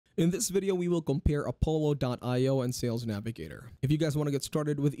In this video, we will compare Apollo.io and Sales Navigator. If you guys want to get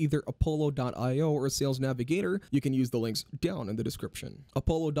started with either Apollo.io or Sales Navigator, you can use the links down in the description.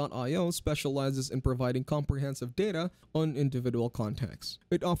 Apollo.io specializes in providing comprehensive data on individual contacts.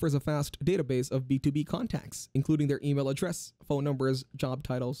 It offers a vast database of B2B contacts, including their email address, phone numbers, job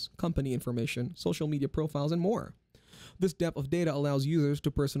titles, company information, social media profiles, and more. This depth of data allows users to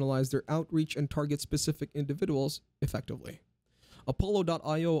personalize their outreach and target specific individuals effectively.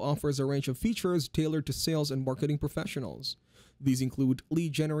 Apollo.io offers a range of features tailored to sales and marketing professionals. These include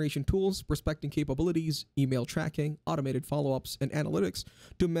lead generation tools, prospecting capabilities, email tracking, automated follow-ups, and analytics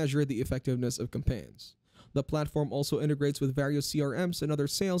to measure the effectiveness of campaigns. The platform also integrates with various CRMs and other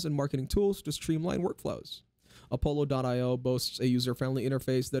sales and marketing tools to streamline workflows. Apollo.io boasts a user-friendly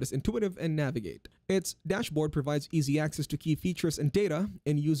interface that is intuitive and navigate. Its dashboard provides easy access to key features and data,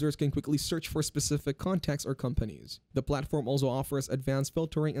 and users can quickly search for specific contacts or companies. The platform also offers advanced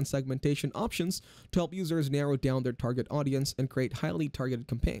filtering and segmentation options to help users narrow down their target audience and create highly targeted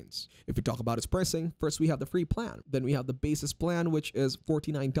campaigns. If we talk about its pricing, first we have the free plan. Then we have the basis plan, which is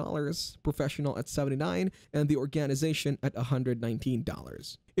 $49, professional at $79, and the organization at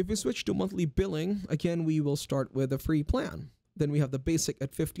 $119. If we switch to monthly billing, again, we will start with the free plan. Then we have the basic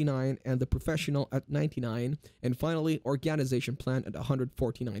at $59 and the professional at $99, and finally, organization plan at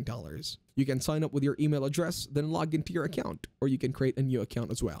 $149. You can sign up with your email address, then log into your account, or you can create a new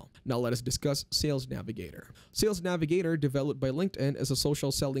account as well. Now let us discuss Sales Navigator. Sales Navigator, developed by LinkedIn, is a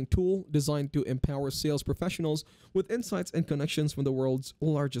social selling tool designed to empower sales professionals with insights and connections from the world's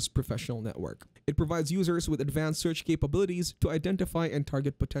largest professional network. It provides users with advanced search capabilities to identify and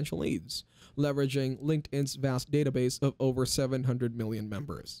target potential leads, leveraging LinkedIn's vast database of over 700 million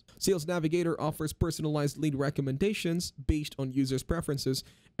members. Sales Navigator offers personalized lead recommendations based on users' preferences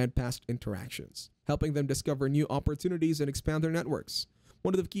and past interactions, helping them discover new opportunities and expand their networks.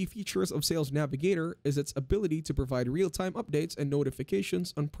 One of the key features of Sales Navigator is its ability to provide real-time updates and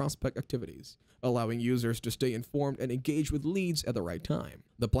notifications on prospect activities, allowing users to stay informed and engage with leads at the right time.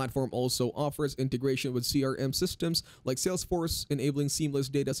 The platform also offers integration with CRM systems like Salesforce, enabling seamless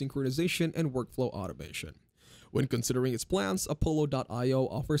data synchronization and workflow automation. When considering its plans, Apollo.io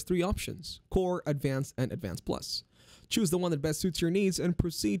offers three options: Core, Advanced, and Advanced Plus. Choose the one that best suits your needs and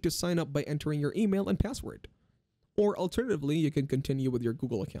proceed to sign up by entering your email and password. Or alternatively, you can continue with your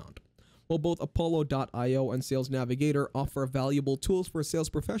Google account. While both Apollo.io and Sales Navigator offer valuable tools for sales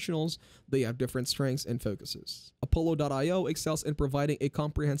professionals, they have different strengths and focuses. Apollo.io excels in providing a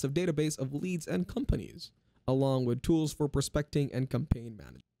comprehensive database of leads and companies, along with tools for prospecting and campaign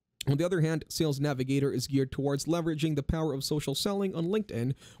management. On the other hand, Sales Navigator is geared towards leveraging the power of social selling on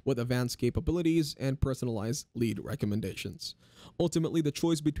LinkedIn with advanced capabilities and personalized lead recommendations. Ultimately, the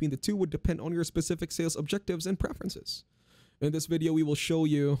choice between the two would depend on your specific sales objectives and preferences. In this video, we will show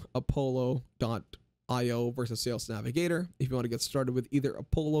you Apollo.io versus Sales Navigator. If you want to get started with either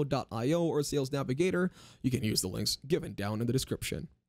Apollo.io or Sales Navigator, you can use the links given down in the description.